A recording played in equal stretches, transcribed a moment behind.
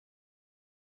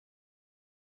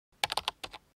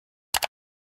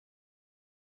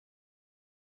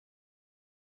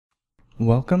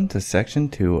Welcome to Section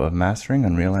 2 of Mastering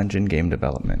Unreal Engine Game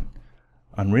Development.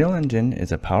 Unreal Engine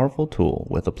is a powerful tool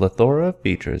with a plethora of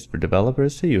features for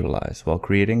developers to utilize while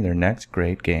creating their next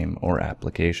great game or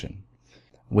application.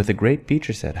 With a great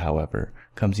feature set, however,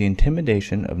 comes the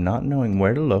intimidation of not knowing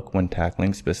where to look when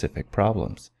tackling specific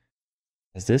problems.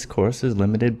 As this course is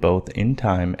limited both in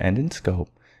time and in scope,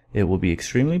 it will be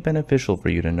extremely beneficial for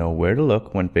you to know where to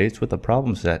look when faced with a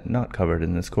problem set not covered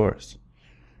in this course.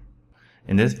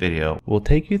 In this video, we'll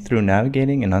take you through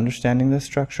navigating and understanding the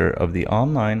structure of the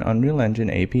online Unreal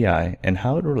Engine API and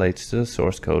how it relates to the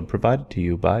source code provided to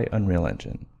you by Unreal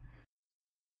Engine.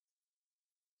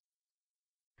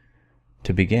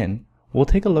 To begin, we'll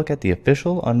take a look at the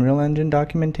official Unreal Engine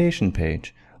documentation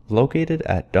page located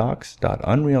at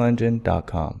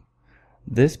docs.unrealengine.com.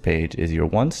 This page is your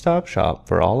one-stop shop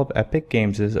for all of Epic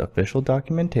Games' official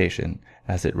documentation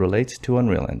as it relates to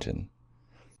Unreal Engine.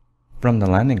 From the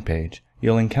landing page,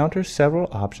 you'll encounter several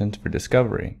options for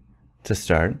discovery. To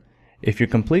start, if you're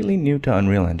completely new to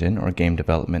Unreal Engine or game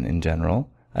development in general,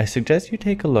 I suggest you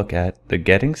take a look at the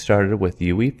Getting Started with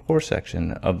UE4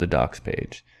 section of the Docs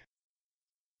page.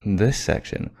 This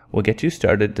section will get you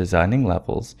started designing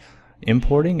levels,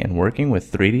 importing and working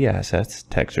with 3D assets,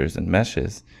 textures, and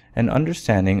meshes, and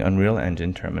understanding Unreal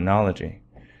Engine terminology.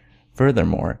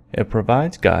 Furthermore, it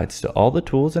provides guides to all the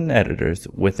tools and editors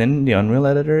within the Unreal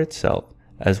Editor itself,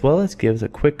 as well as gives a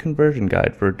quick conversion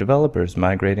guide for developers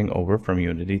migrating over from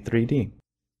Unity 3D.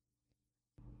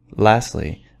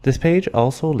 Lastly, this page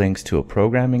also links to a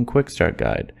programming quick start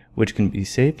guide, which can be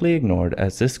safely ignored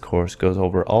as this course goes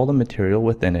over all the material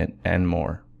within it and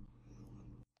more.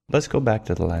 Let's go back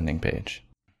to the landing page.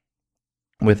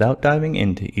 Without diving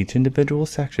into each individual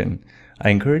section, I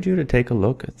encourage you to take a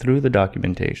look through the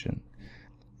documentation.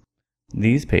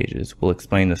 These pages will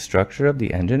explain the structure of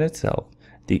the engine itself,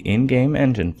 the in-game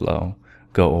engine flow,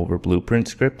 go over blueprint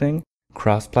scripting,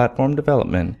 cross-platform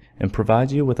development, and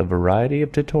provide you with a variety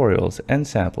of tutorials and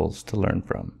samples to learn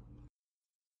from.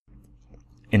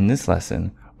 In this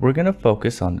lesson, we're going to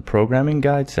focus on the programming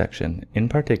guide section in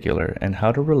particular and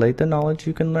how to relate the knowledge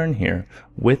you can learn here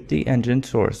with the engine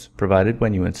source provided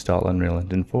when you install Unreal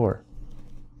Engine 4.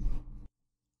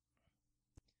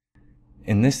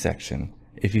 In this section,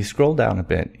 if you scroll down a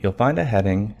bit, you'll find a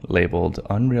heading labeled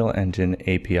Unreal Engine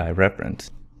API Reference.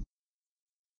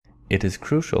 It is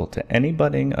crucial to any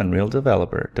budding Unreal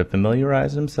developer to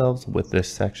familiarize themselves with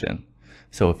this section.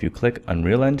 So if you click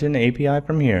Unreal Engine API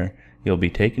from here, you'll be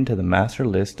taken to the master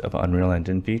list of Unreal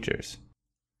Engine features.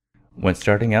 When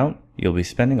starting out, you'll be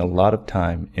spending a lot of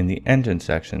time in the Engine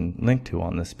section linked to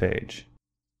on this page.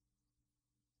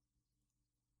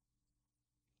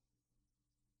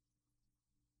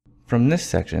 From this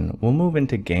section, we'll move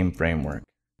into Game Framework.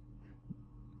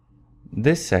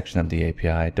 This section of the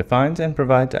API defines and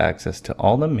provides access to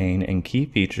all the main and key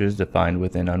features defined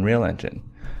within Unreal Engine.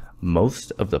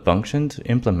 Most of the functions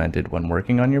implemented when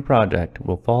working on your project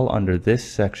will fall under this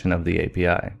section of the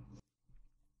API.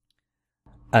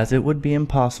 As it would be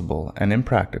impossible and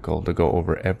impractical to go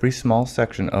over every small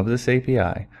section of this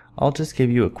API, I'll just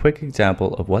give you a quick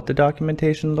example of what the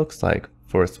documentation looks like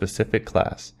for a specific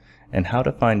class, and how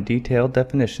to find detailed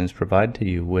definitions provided to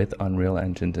you with Unreal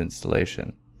Engine's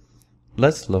installation.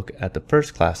 Let's look at the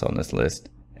first class on this list,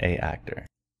 Actor.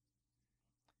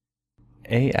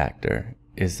 Actor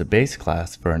is the base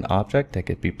class for an object that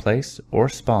could be placed or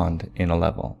spawned in a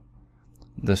level.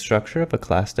 The structure of a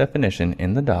class definition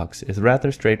in the docs is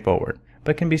rather straightforward,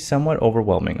 but can be somewhat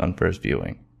overwhelming on first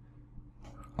viewing.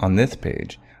 On this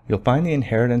page, you'll find the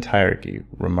inheritance hierarchy,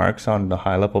 remarks on the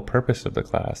high-level purpose of the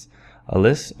class, a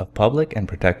list of public and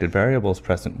protected variables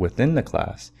present within the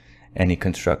class, any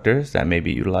constructors that may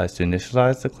be utilized to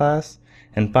initialize the class,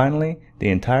 and finally, the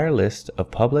entire list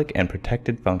of public and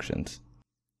protected functions.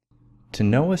 To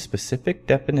know a specific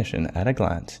definition at a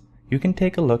glance, you can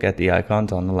take a look at the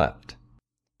icons on the left.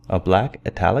 A black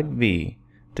italic V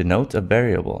denotes a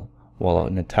variable, while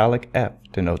an italic F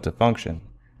denotes a function.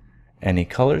 Any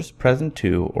colors present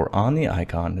to or on the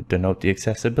icon denote the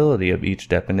accessibility of each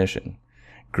definition.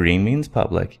 Green means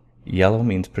public, yellow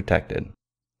means protected.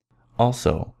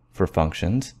 Also, for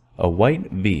functions, a white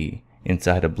V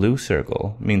inside a blue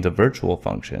circle means a virtual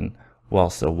function,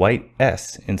 whilst a white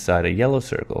S inside a yellow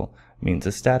circle means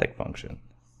a static function.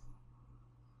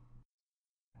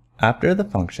 After the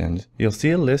functions, you'll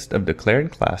see a list of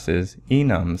declared classes,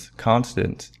 enums,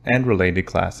 constants, and related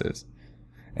classes.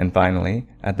 And finally,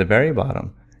 at the very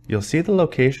bottom, you'll see the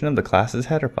location of the class's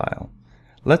header file.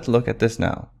 Let's look at this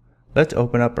now. Let's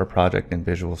open up our project in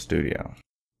Visual Studio.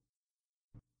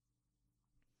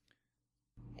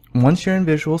 Once you're in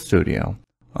Visual Studio,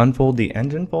 unfold the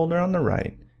engine folder on the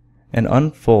right and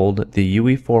unfold the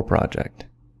UE4 project,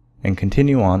 and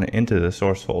continue on into the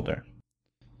source folder.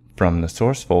 From the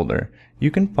source folder,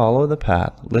 you can follow the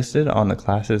path listed on the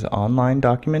class's online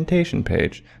documentation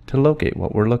page to locate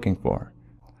what we're looking for.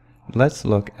 Let's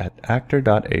look at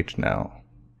actor.h now.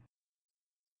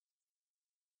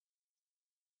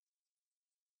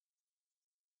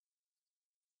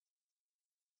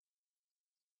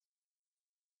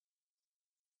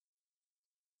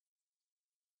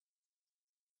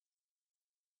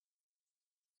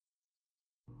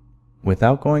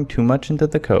 Without going too much into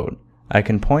the code, I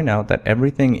can point out that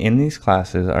everything in these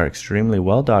classes are extremely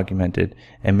well documented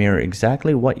and mirror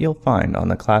exactly what you'll find on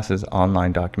the class's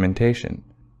online documentation.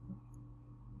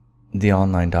 The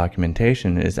online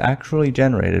documentation is actually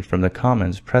generated from the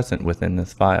comments present within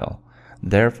this file.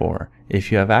 Therefore,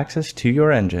 if you have access to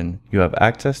your engine, you have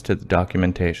access to the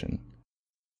documentation.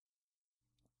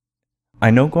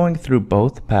 I know going through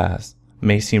both paths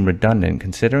may seem redundant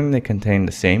considering they contain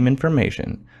the same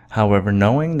information. However,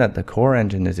 knowing that the core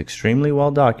engine is extremely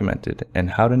well documented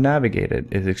and how to navigate it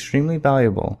is extremely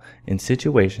valuable in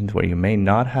situations where you may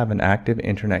not have an active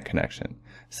internet connection,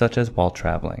 such as while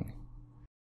traveling.